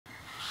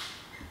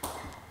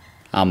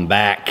I'm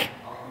back.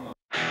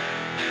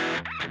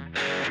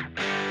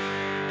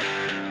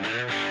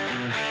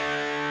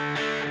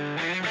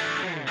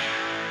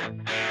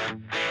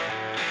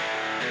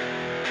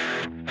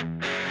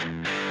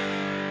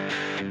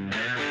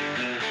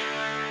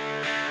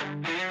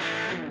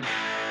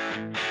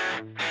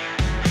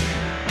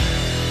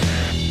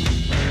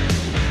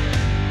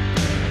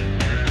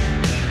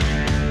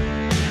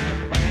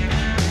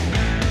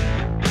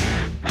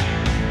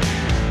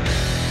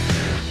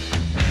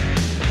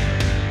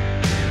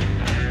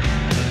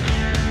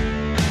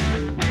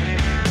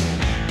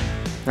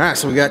 All right,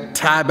 so we got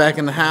Ty back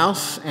in the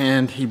house,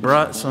 and he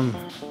brought some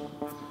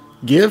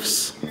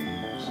gifts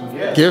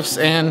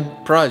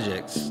and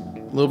projects,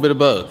 a little bit of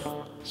both.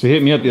 So he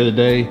hit me up the other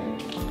day,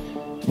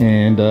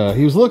 and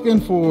he was looking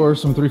for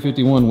some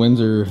 351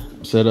 Windsor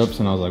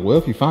setups, and I was like, well,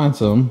 if you find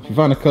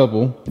a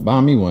couple,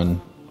 buy me one.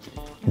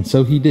 And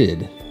so he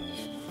did.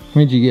 How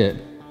many did you get?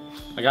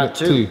 I got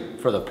two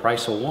for the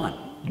price of one.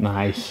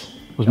 Nice.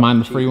 Was mine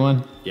the free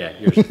one? Yeah,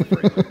 yours is the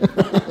free one.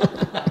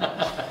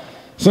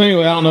 So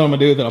anyway, I don't know what I'm gonna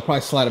do with it. I'll probably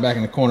slide it back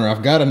in the corner.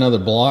 I've got another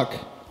block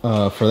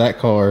for that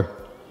car,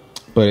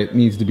 but it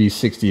needs to be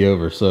 60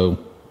 over. So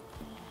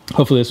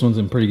hopefully this one's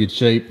in pretty good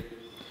shape.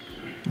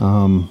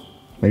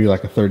 Maybe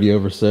like a 30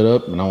 over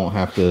setup, and I won't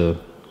have to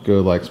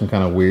go like some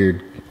kind of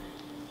weird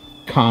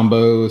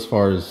combo as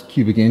far as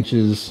cubic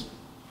inches.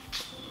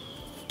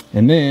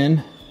 And then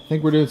I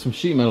think we're doing some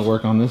sheet metal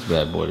work on this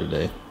bad boy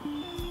today.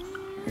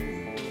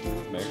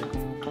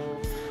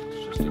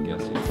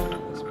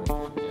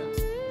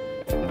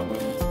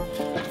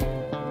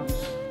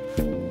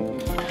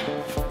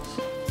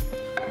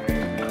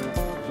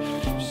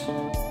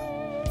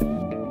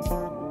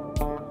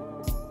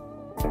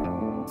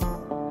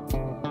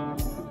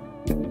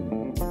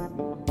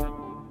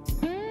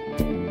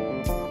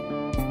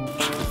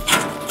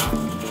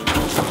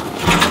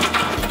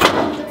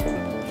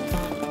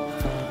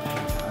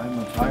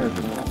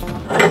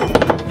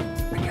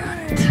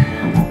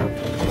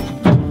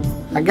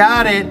 I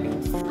got it. I'm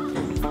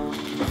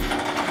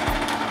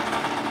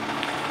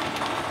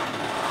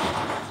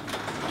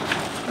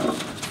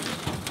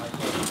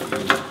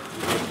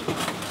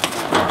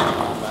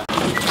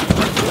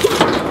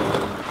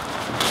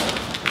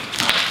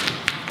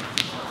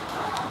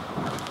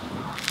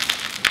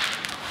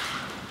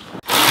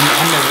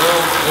the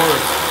world's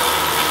worst.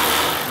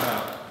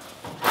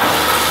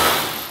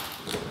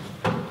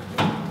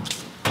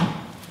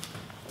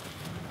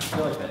 I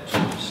feel like that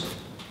chips.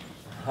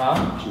 Huh?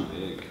 Too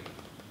big.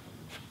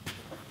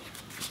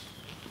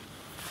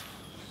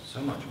 So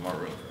much more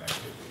room for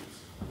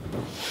activities.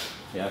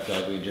 Yeah, I feel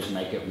like we just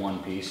make it one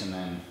piece and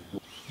then.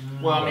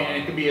 Well, I mean,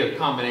 it could be a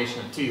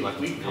combination of two. Like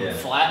we can come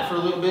flat for a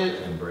little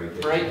bit, and break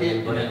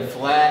it, and then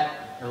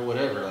flat or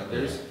whatever. Like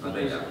there's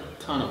a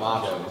ton of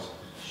options.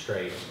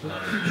 Straight.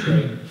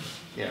 Straight.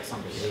 Yeah,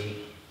 something.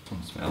 It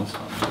smells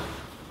fun.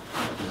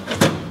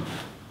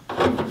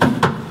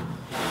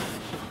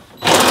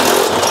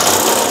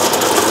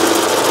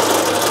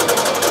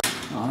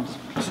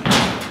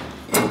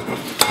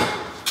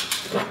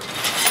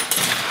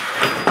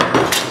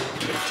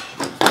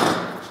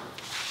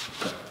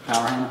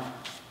 Power hammer?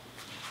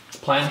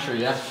 Plancher,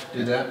 yeah,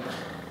 do that. All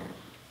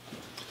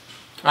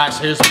right,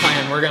 so here's the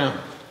plan.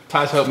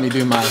 Ty's helping me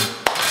do my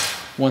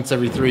once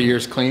every 3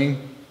 years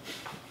cleaning,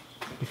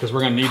 because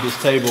we're gonna need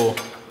this table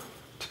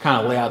to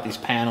kind of lay out these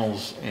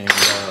panels and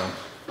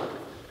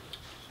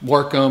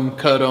work them,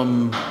 cut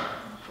them,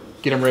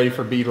 get them ready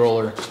for bead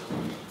roller.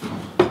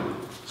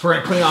 So we're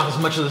gonna clean off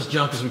as much of this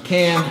junk as we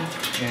can,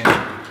 and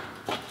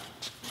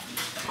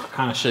I'll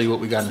kind of show you what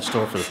we got in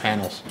store for the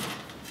panels.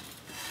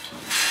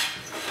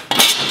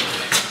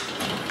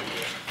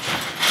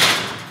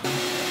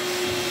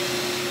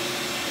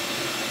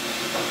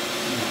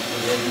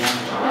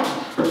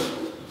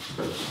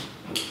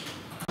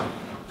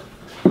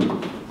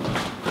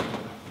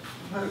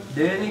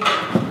 Daddy,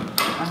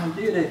 I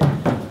did it.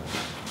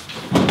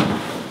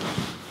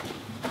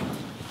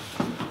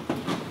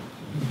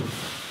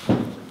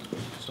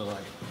 So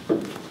like,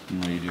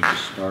 What do you do to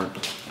start?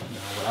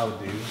 what I would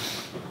do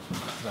is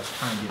I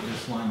try and get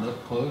this lined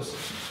up close.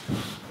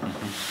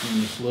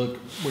 And just look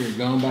where you're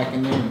going back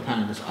in there and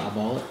kind of just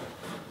eyeball it.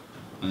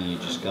 And then you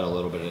just got a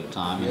little bit at a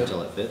time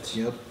until it fits?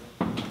 Yep.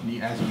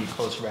 As you get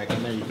closer back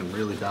in there, you can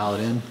really dial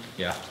it in.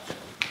 Yeah.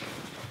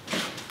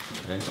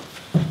 Okay.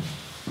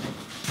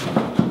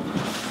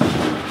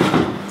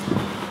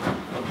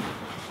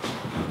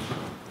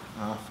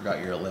 Oh, I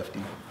forgot you're a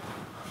lefty.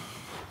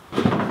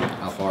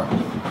 How far?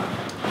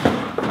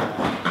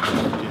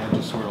 Yeah,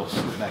 just sort of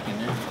slip back in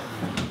there.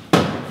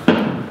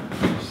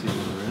 See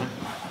where we're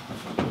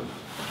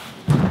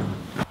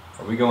at.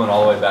 Are we going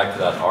all the way back to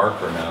that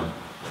arc or no?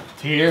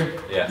 To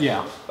here? Yeah.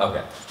 Yeah.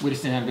 Okay. We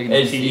just didn't have a big enough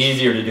It's piece.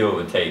 easier to do it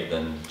with tape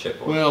than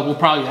chipboard. Well, we'll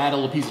probably add a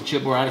little piece of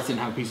chipboard. I just didn't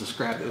have a piece of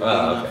scrap that was big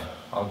enough. Okay.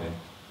 All good.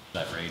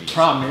 That radius.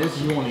 Problem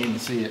is, you won't even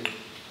see it.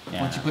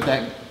 Yeah. Once you put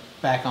that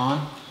back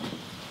on,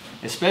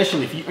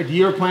 Especially if do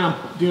you ever plan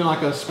on doing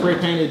like a spray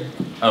painted?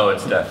 Oh,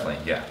 it's definitely,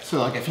 yeah. So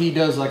like if he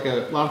does like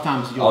a lot of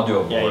times I'll do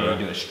a border. Yeah,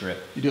 you do a strip.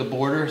 You do a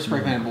border,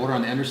 spray painted border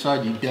on the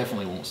underside, you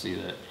definitely won't see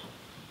that.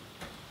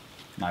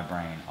 My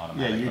brain Yeah,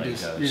 automatically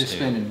you're just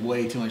spending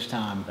way too much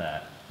time.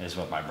 That is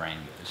what my brain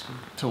goes to.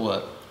 To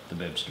what? The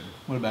bibster.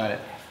 What about it?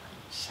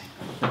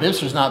 The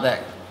bibster's not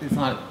that. It's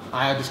not.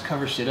 I just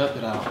cover shit up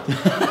that I don't. You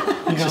know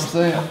what I'm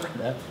saying?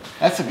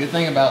 That's a good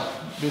thing about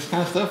this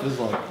kind of stuff. Is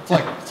like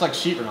it's like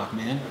sheetrock,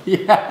 man.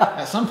 Yeah.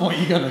 At some point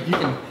you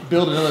can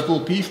build another little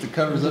piece that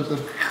covers up the.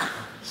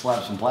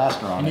 Slap some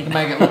plaster on And it. you can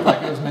make it look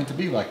like it was meant to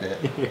be like that.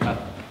 Yeah.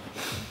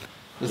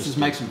 Let's just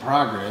make some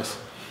progress,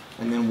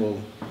 and then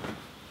we'll.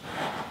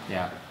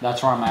 Yeah,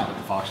 that's where I'm at with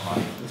the Fox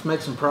body. Let's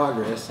make some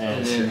progress, Yeah,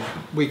 and then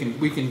we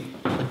can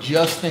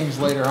adjust things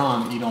later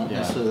on that you don't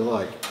necessarily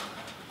like.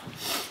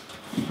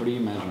 What are you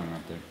measuring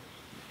right there?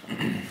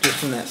 Just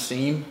from that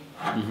seam,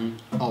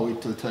 Mm-hmm. all the way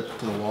to the touch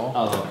to the wall.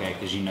 Oh, okay,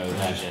 because you know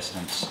that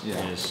distance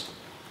Yeah. is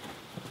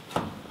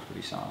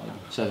pretty solid.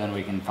 So then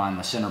we can find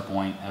the center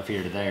point of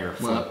here to there.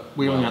 Well,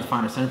 we only have to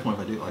find a center point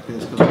if I do it like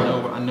this, because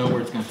I know where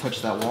it's going to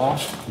touch that wall.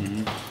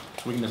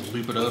 Mm-hmm. We can just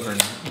loop it over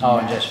and and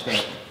match just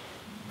that.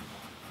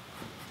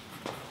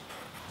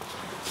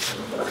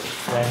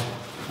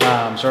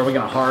 Okay. So are we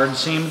gonna hard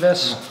seam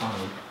this?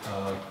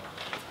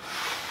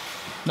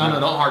 No,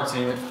 don't hard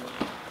seam it.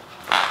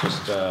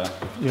 Just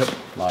Yep.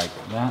 like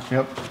that.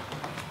 Yep.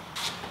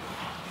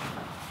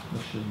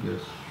 This should be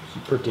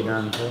Pretty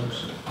darn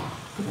close.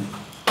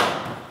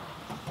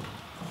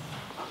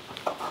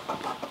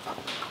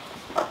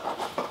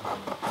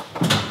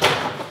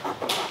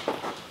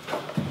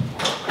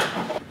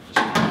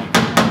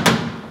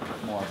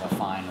 More of a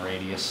fine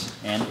radius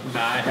in.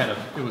 Nah,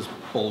 it was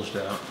bulged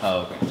out. Oh,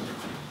 okay.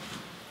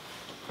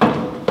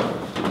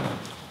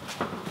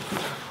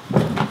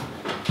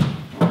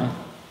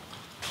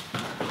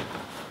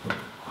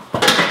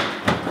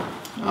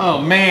 Oh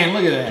man,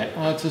 look at that.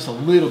 Oh, it's just a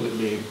little bit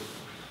big.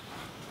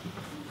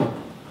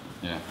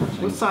 Yeah.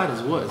 What side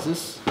is what? Is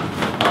this?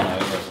 Oh no,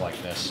 it goes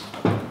like this.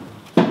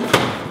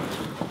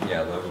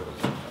 Yeah, logo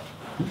was.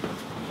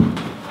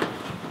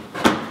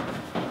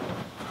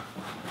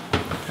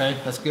 Okay,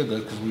 that's good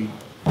though, because it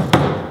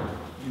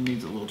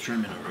needs a little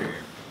trimming over here.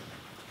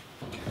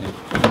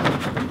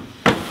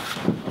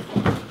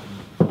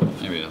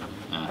 Maybe a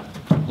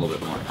little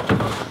bit more.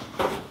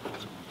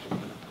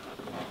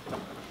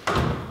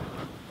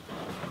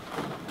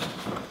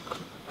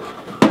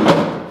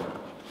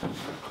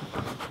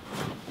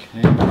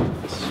 Okay.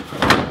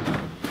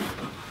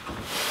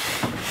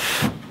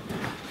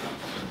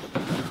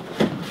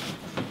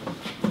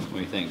 What do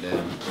you think,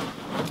 Dad?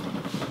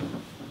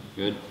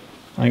 Good?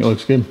 I think it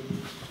looks good.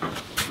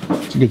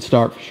 It's a good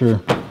start for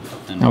sure.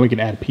 And Now we could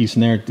add a piece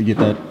in there to get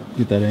that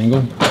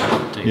angle.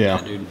 take yeah.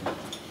 that, dude.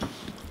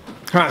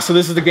 All right, so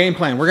this is the game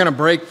plan. We're gonna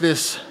break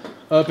this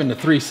up into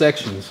 3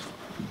 sections.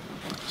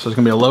 So there's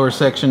gonna be a lower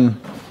section.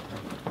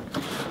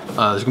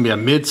 There's gonna be a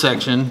mid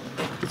section.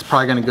 It's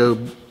probably gonna go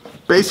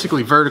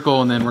basically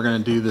vertical, and then we're gonna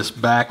do this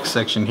back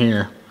section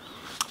here.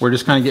 We're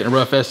just kind of getting a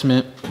rough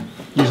estimate,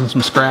 using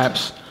some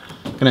scraps.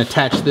 Gonna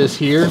attach this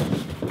here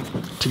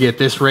to get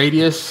this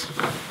radius,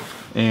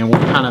 and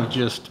we'll kind of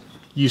just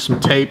use some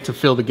tape to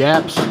fill the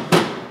gaps,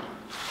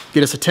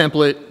 get us a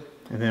template,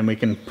 and then we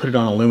can put it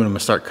on aluminum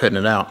and start cutting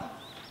it out.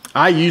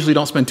 I usually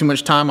don't spend too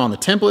much time on the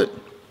template,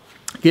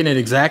 getting it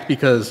exact,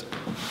 because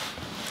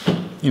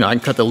you know I can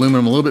cut the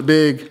aluminum a little bit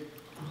big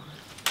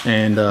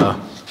and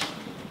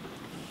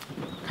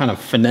kind of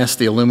finesse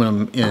the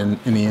aluminum in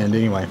the end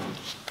anyway.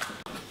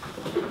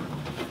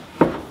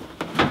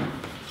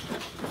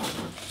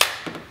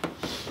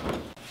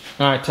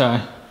 All right,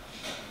 Ty,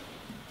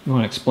 you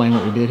want to explain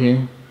what we did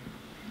here?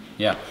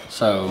 Yeah,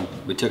 so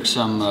we took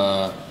some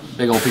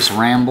big old piece of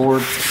ram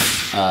board,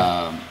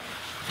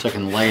 took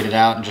and laid it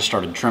out and just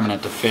started trimming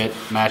it to fit,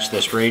 match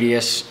this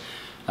radius.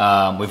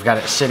 We've got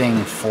it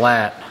sitting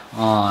flat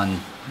on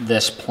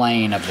this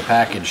plane of the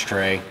package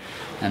tray,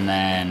 and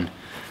then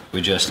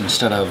we just,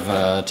 instead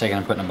of taking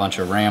and putting a bunch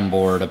of ram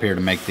board up here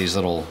to make these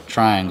little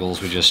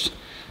triangles, we just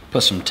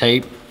put some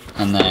tape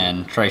and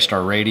then traced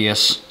our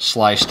radius,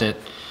 sliced it,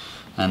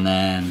 and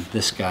then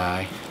this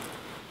guy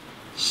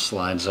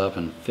slides up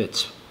and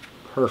fits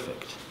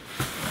perfect.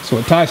 So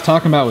what Ty's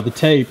talking about with the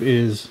tape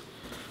is,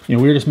 you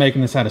know, we were just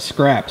making this out of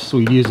scraps, so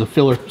we used a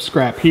filler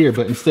scrap here,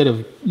 but instead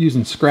of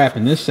using scrap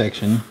in this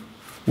section,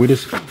 we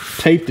just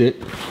taped it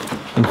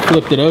and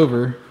flipped it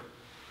over,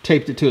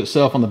 taped it to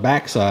itself on the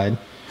back side,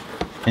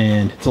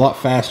 and it's a lot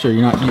faster.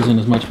 You're not using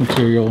as much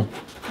material,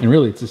 and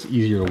really it's just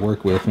easier to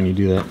work with when you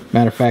do that.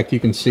 Matter of fact,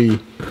 you can see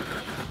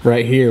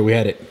right here we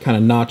had it kind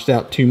of notched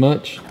out too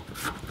much.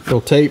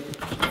 Little tape,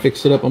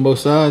 fixed it up on both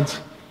sides,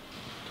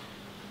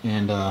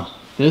 and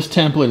this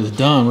template is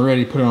done. We're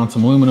ready to put it on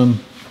some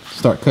aluminum,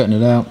 start cutting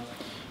it out.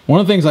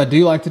 One of the things I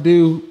do like to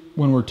do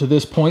when we're to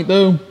this point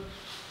though,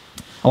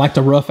 I like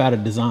to rough out a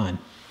design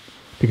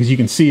because you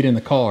can see it in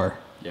the car.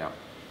 Yeah.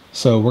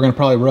 So we're gonna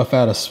probably rough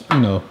out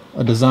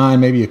a design,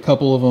 maybe a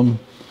couple of them,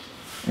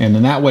 And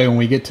then that way, when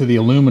we get to the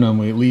aluminum,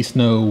 we at least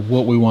know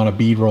what we want to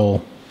bead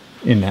roll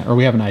in that, or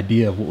we have an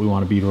idea of what we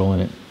want to bead roll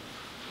in it.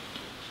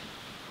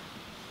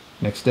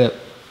 Next step.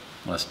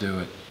 Let's do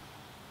it.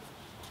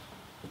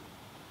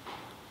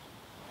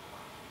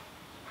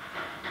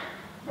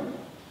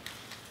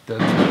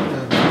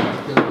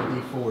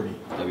 WD-40.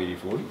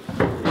 WD-40.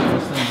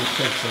 This thing just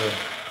takes a,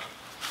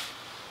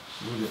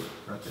 look at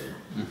right there.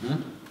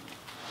 Mm-hmm.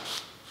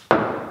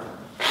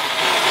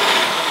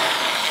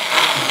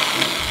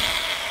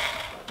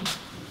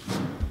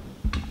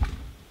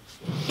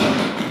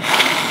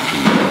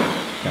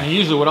 Now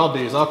usually what I'll do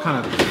is I'll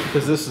kind of,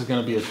 because this is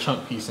going to be a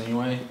chunk piece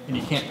anyway, and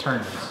you can't turn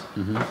this.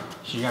 Mm-hmm.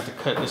 So you have to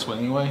cut this one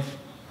anyway.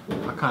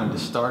 I kind of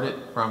just start it,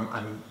 or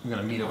I'm going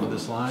to meet up with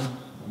this line,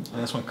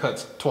 and this one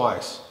cuts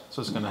twice.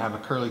 So it's going to have a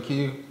curly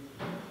Q.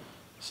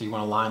 So you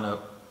want to line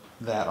up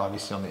that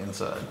obviously on the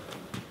inside.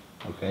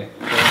 Okay.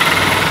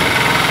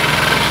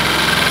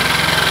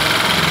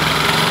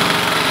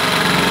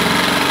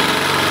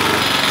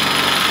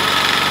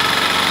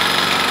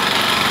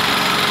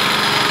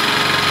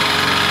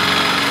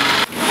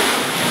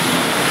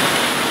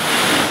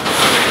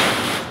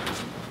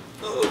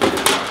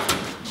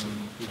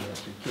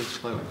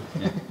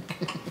 Yeah.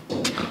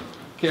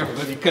 Careful,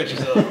 because you cut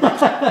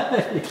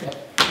yourself.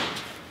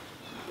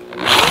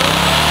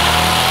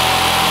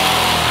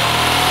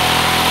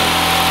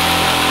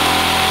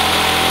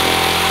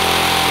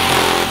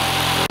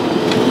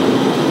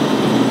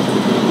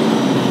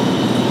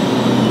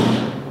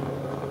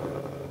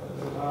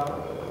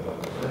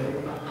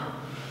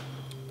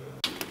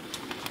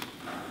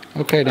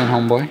 Okay then,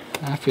 homeboy.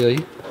 I feel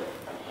you.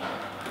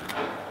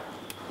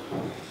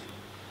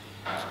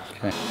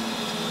 Okay.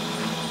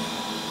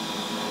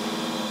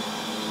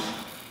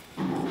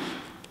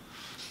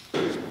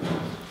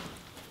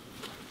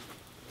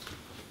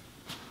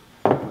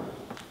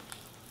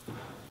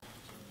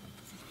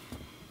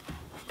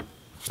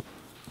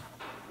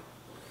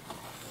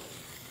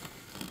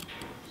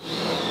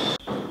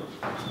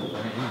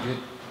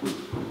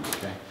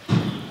 Okay.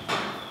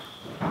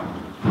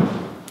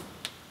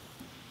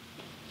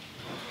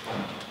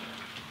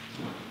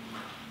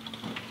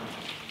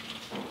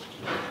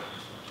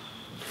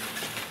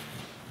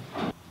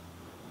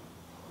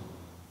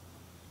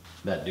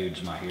 That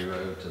dude's my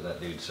hero, so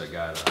that dude's the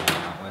guy that I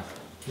hang out with.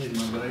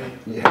 He's my buddy.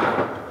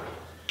 Yeah.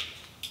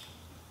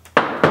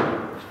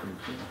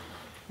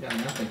 Yeah, I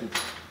mean, I think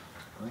it's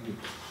kind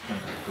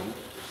of cool.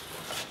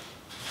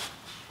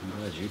 I'm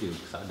glad you do,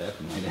 because I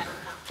definitely do.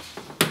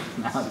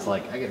 Now it's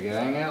like, I gotta go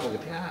hang out with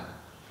the guy.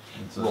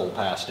 Roll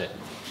past it.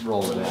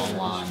 Roll the wrong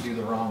line. Do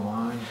the wrong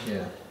line?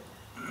 Yeah.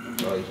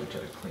 Well, I usually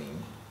try to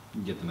clean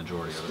Get the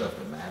majority of stuff it.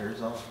 that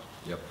matters off.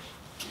 Yep.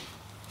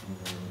 And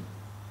then,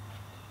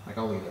 like,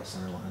 I'll leave that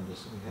center line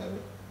just so we have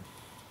it.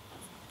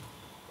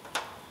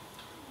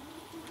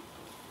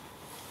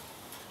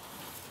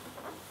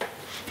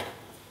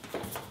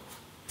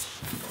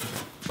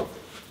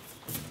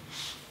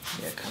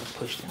 Yeah, kind of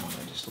push down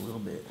there just a little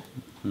bit.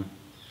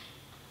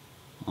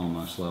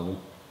 Almost level.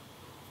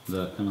 Is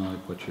that kind of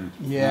like what you're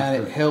Yeah,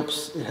 after? it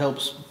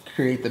helps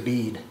create the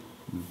bead.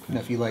 And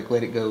if you like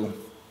let it go.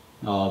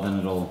 Oh, then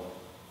it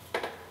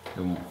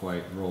won't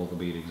quite roll the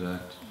bead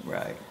exact.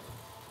 Right.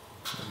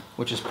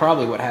 Which is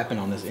probably what happened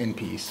on this end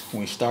piece.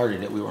 When we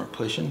started it, we weren't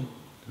pushing.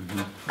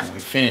 When we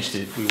finished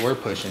it, we were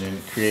pushing, and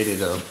it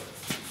created a,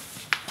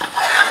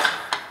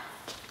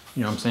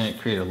 you know what I'm saying?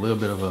 It created a little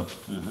bit of a,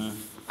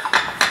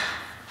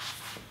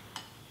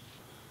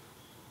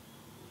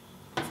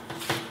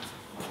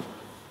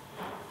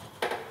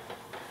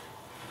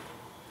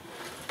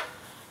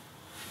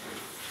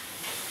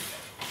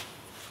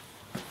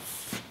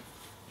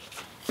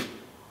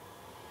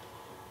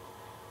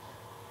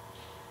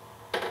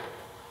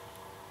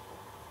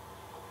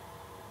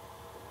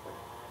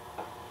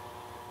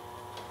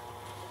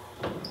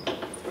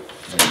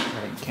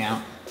 I didn't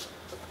count.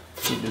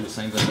 You do the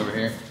same thing over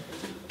here.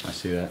 I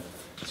see that.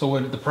 So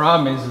what the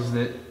problem is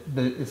that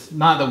it's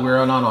not that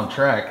we're not on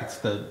track. It's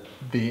the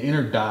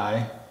inner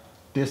die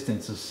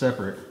distance is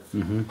separate.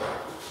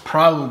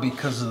 Probably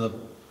because of the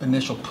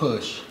initial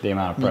push. The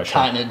amount of You pressure.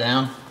 tighten it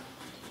down.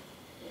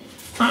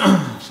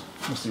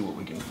 Let's see what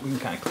we can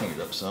kind of clean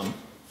it up some.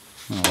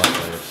 Well,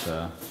 luckily it's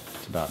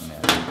about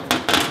net.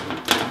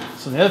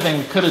 So the other thing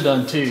we could have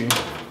done too,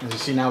 is you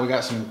see now we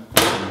got some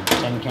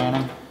Tin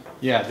canning?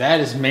 Yeah, that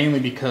is mainly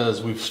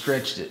because we've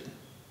stretched it.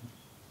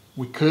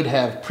 We could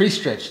have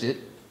pre-stretched it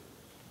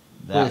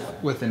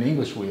with an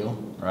English wheel.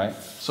 Right?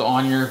 So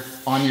on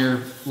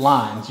your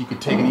lines, you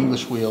could take an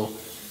English wheel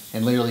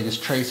and literally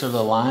just trace over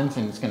the lines,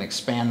 and it's going to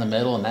expand the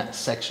metal in that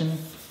section.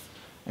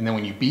 And then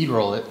when you bead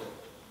roll it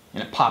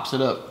and it pops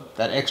it up,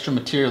 that extra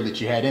material that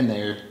you had in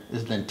there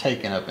is then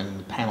taken up and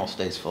the panel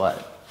stays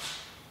flat.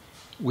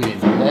 We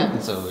didn't do that,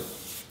 and so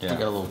we got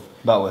a little.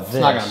 But with It's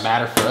this, not going to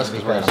matter for us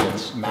because we're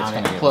because going to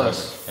mount it.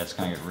 Plus, it's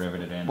going to get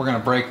riveted in. we're going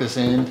to break this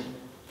end.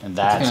 And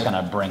that's gonna-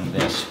 going to bring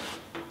this.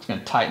 It's going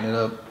to tighten it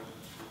up.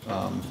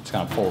 It's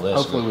going to pull this.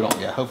 Hopefully we don't.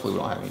 Yeah, hopefully we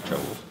don't have any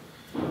trouble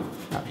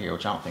out here,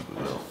 which I don't think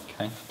we will.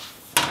 Okay.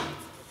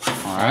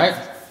 All right.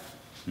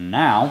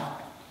 Now,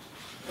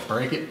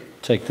 break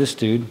it. take this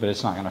dude, but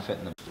it's not gonna fit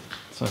in the...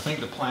 So I think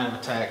the plan of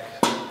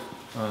attack,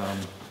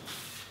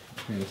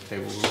 clean this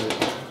table a little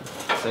bit.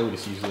 Say we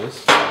just use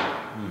this.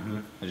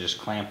 And just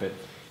clamp it.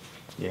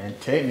 Yeah, and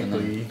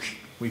technically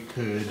we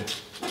could, You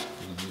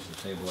can use the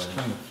table I'm edge.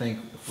 trying to think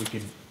if we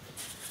could,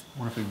 I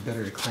wonder if it'd be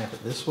better to clamp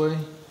it this way.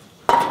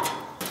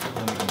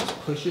 Then we can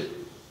just push it.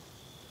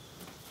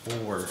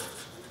 Or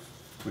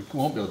we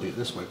won't be able to do it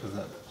this way because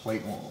that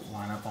plate won't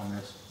line up on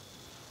this.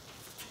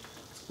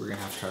 We're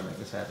gonna have to try to make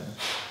this happen.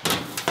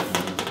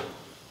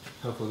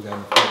 Hopefully we got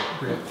enough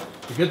grip.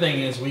 The good thing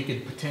is we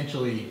could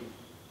potentially,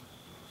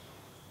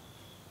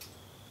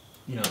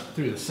 you know,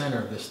 through the center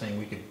of this thing,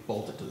 we could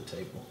bolt it to the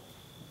table.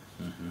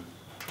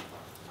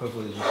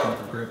 Hopefully there's just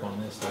enough grip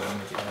on this that will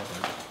make it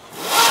happen.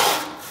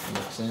 That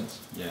makes sense?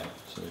 Yeah,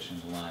 so we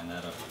should line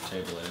that up with the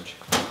table edge.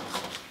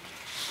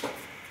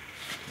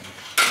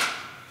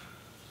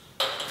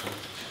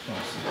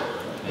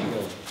 There you go.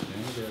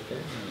 You're okay.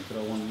 You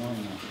throw one more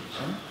in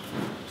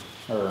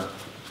there. Or,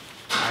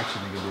 I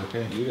actually think it'll be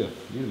okay.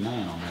 you the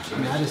man on this. I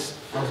mean, I was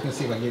gonna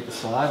see if I can get the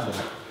slide, but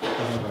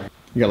I don't know.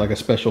 You got like a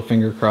special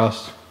finger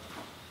crossed.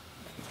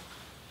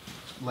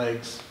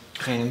 Legs,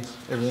 hands,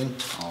 everything.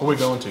 What are we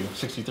going to?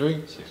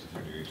 63?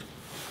 63 degrees.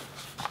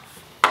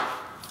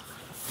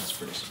 That's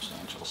pretty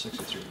substantial.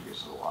 63 degrees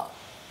is a lot.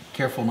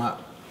 Careful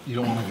not, you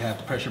don't want to have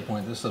the pressure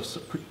point. This stuff's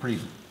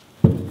pretty.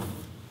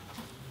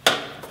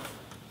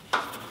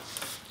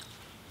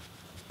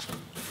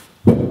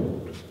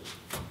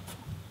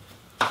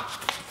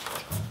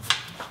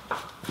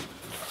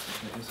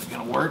 Is it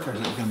gonna work or is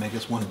it gonna make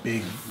us one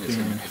big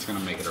thing? It's gonna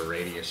make it a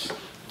radius.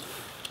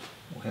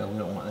 Well, hell, we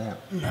don't want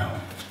that. No.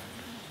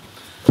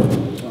 I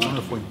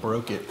wonder if we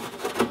broke it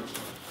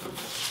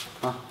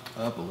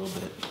up a little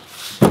bit.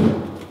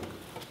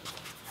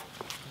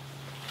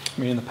 I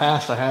mean, in the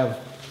past I have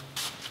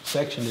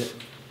sectioned it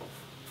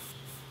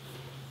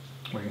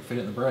where you can fit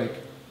it in the brake.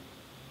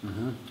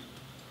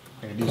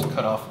 What you do is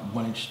cut off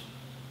 1 inch.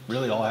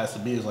 Really all it has to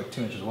be is like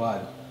 2 inches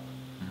wide.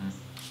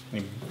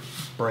 And you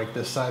break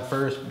this side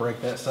first,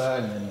 break that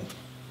side, and then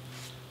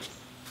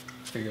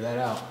figure that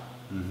out.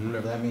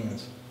 Whatever that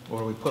means.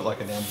 Or we put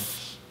like a damn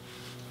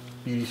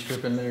beauty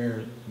strip in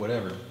there,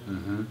 whatever.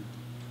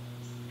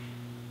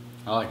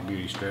 I like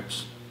beauty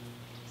strips.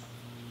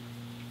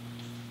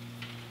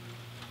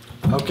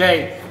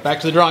 Okay, Back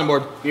to the drawing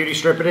board. beauty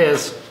strip it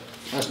is.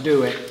 Let's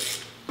do it.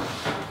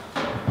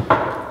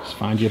 Just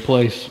find you a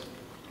place.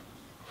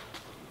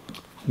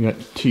 You got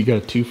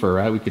a twofer,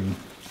 right? We could.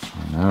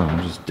 No,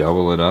 just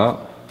double it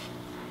up.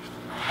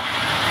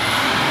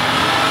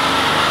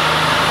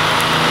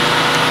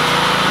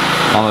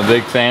 I'm a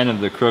big fan of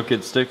the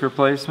crooked sticker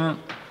placement.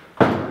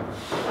 Oh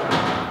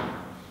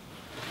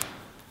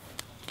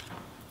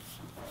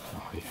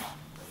yeah.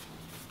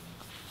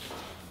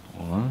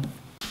 One.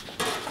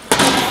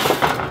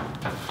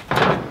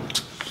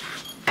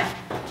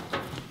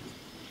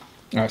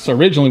 All right. So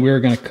originally we were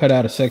going to cut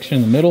out a section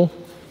in the middle.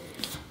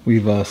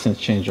 We've since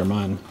changed our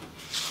mind.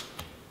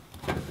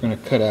 We're going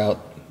to cut out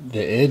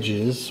the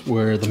edges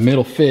where the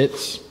middle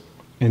fits,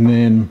 and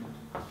then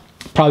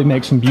probably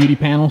make some beauty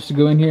panels to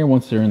go in here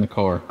once they're in the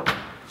car.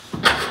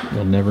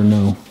 You'll never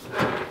know.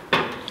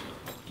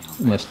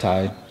 Unless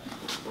Ty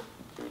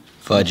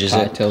Fudges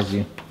it. tells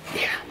you.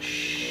 Yeah.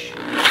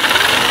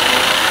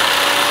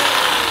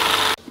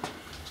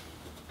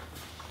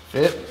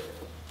 Fit?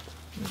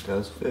 It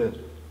does fit.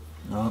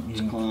 No,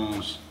 It's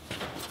close.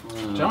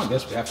 I don't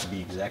guess we have to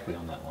be exactly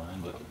on that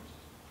line, but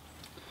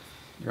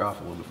you're off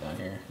a little bit down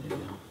here. There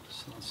you go.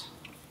 So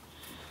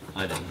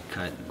I didn't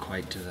cut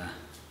quite to the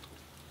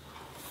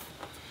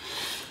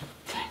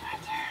thing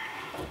right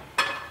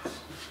there.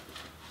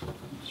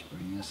 Just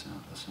bring this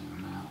out the same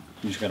amount.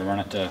 You just gotta run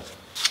it to...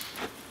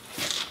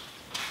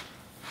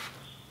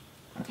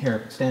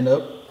 Here, stand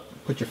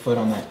up. Put your foot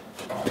on that.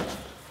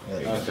 There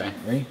you go. Okay.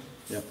 Ready?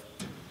 Yep.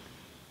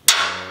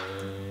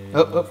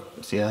 Oh.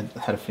 See, I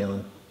had a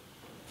feeling.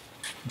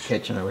 I'm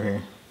catching over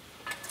here.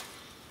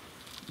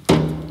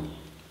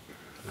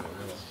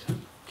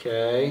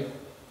 Okay.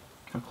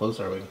 How close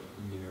are we?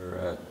 You're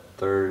at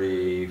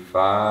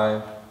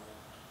 35,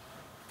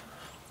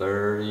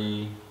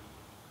 30,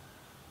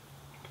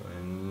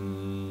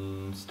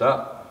 and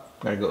stop.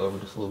 Gotta go over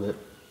just a little bit.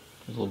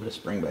 There's a little bit of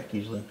spring back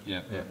usually.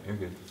 Yep. Yeah, you're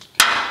good.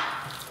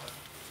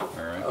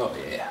 Alright. Oh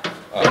yeah.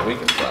 Oh, we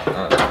can flatten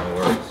that, no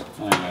worries.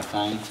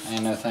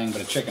 Ain't no thing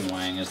but a chicken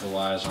wing, as the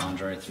wise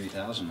Andre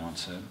 3000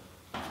 once said.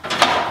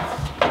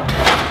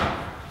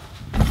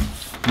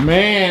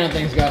 Man, that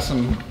thing's got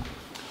some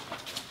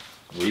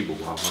Weeble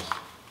wobbles.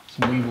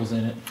 weevils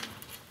in it.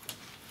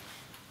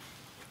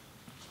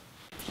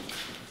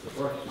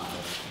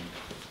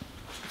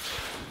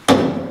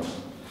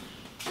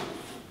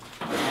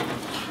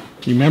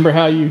 You remember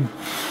how you...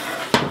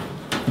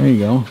 There you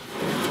go.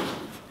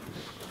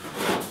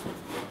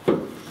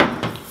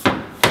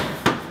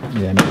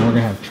 Yeah, we're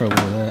gonna have trouble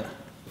with that.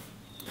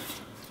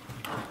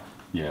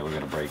 Yeah, we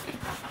got a break.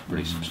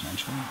 Pretty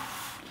substantial.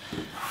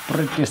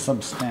 Pretty If it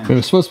substantial.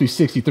 was supposed to be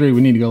 63, we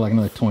need to go like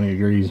another 20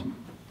 degrees.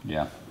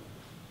 Yeah.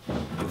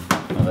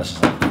 this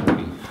is like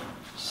 40.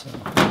 So.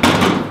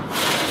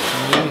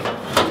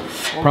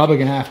 Probably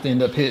gonna have to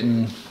end up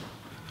hitting.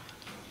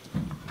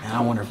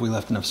 I wonder if we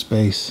left enough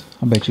space.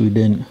 I bet you we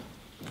didn't.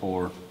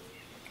 For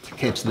To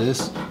catch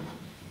this.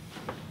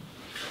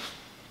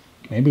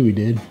 Maybe we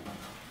did.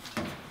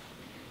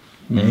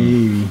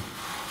 Maybe.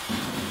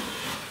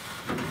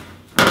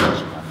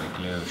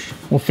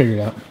 We'll figure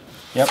it out.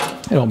 Yep.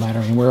 It don't matter.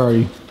 I mean, where are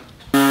you?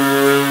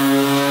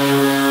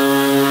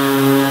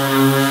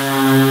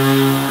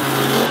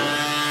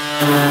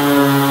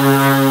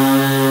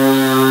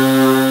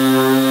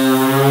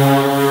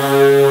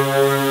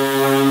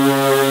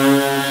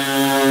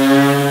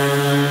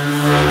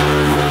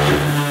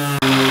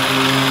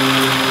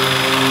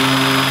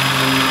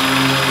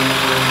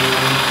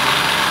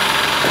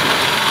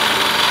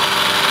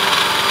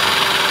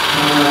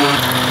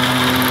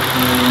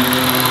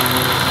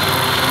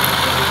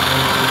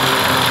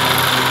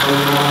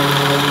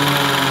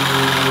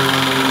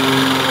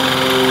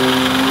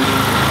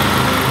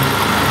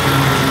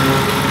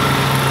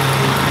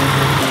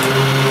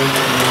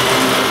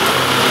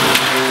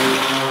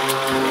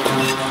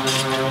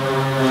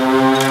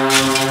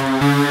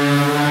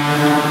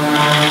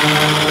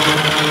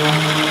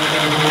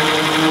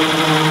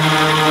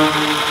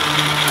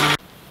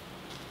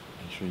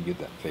 You get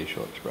that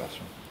facial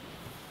expression.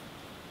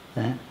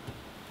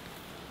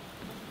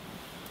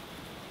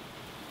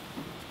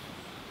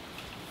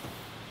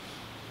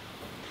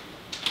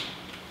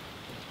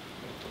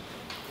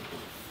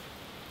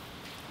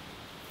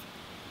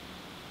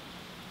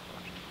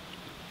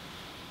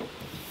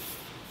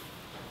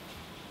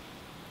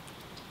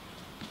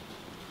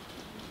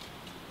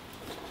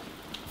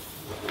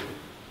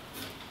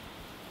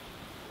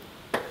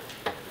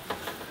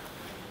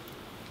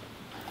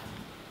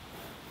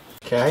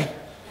 Okay.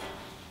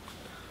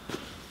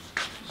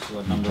 So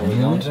what number are we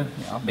going to?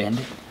 Yeah, I'll bend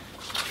it.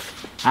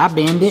 I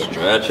bend it.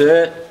 Stretch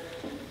it.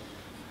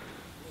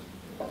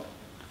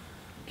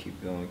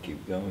 Keep going,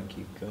 keep going,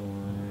 keep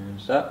going.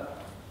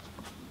 Stop.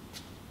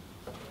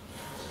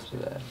 See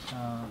that?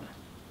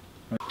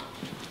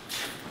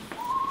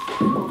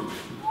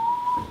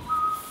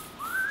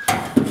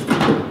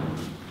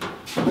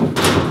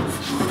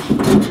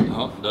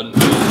 Oh,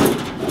 doesn't.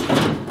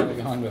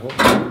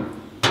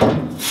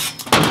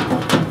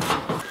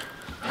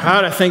 All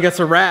right, I think that's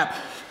a wrap.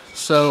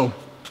 So,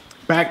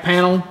 back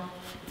panel.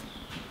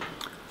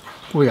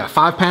 We got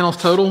 5 panels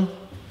total.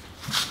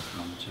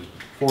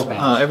 4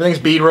 panels. Everything's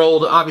bead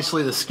rolled.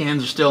 Obviously, the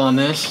skins are still on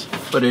this,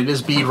 but it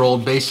is bead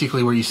rolled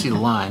basically where you see the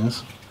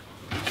lines.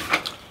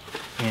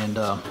 And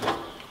I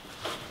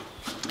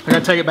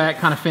gotta take it back,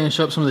 kind of finish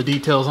up some of the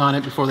details on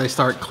it before they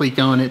start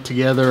cleeking it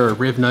together or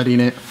riv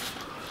nutting it.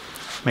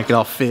 Make it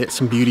all fit.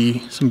 Some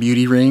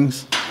beauty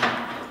rings.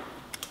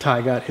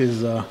 Ty got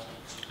his.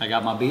 I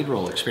got my bead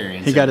roll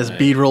experience. He got his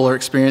bead roller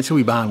experience. He'll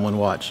be buying one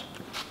watch.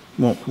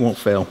 Won't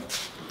fail.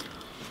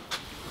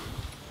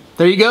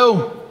 There you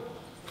go.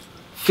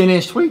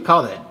 Finished. What do you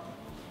call that?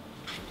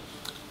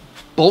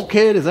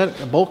 Bulkhead? Is that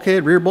a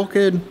bulkhead? Rear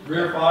bulkhead?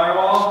 Rear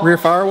firewall. Rear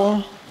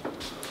firewall?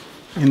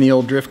 In the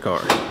old drift car.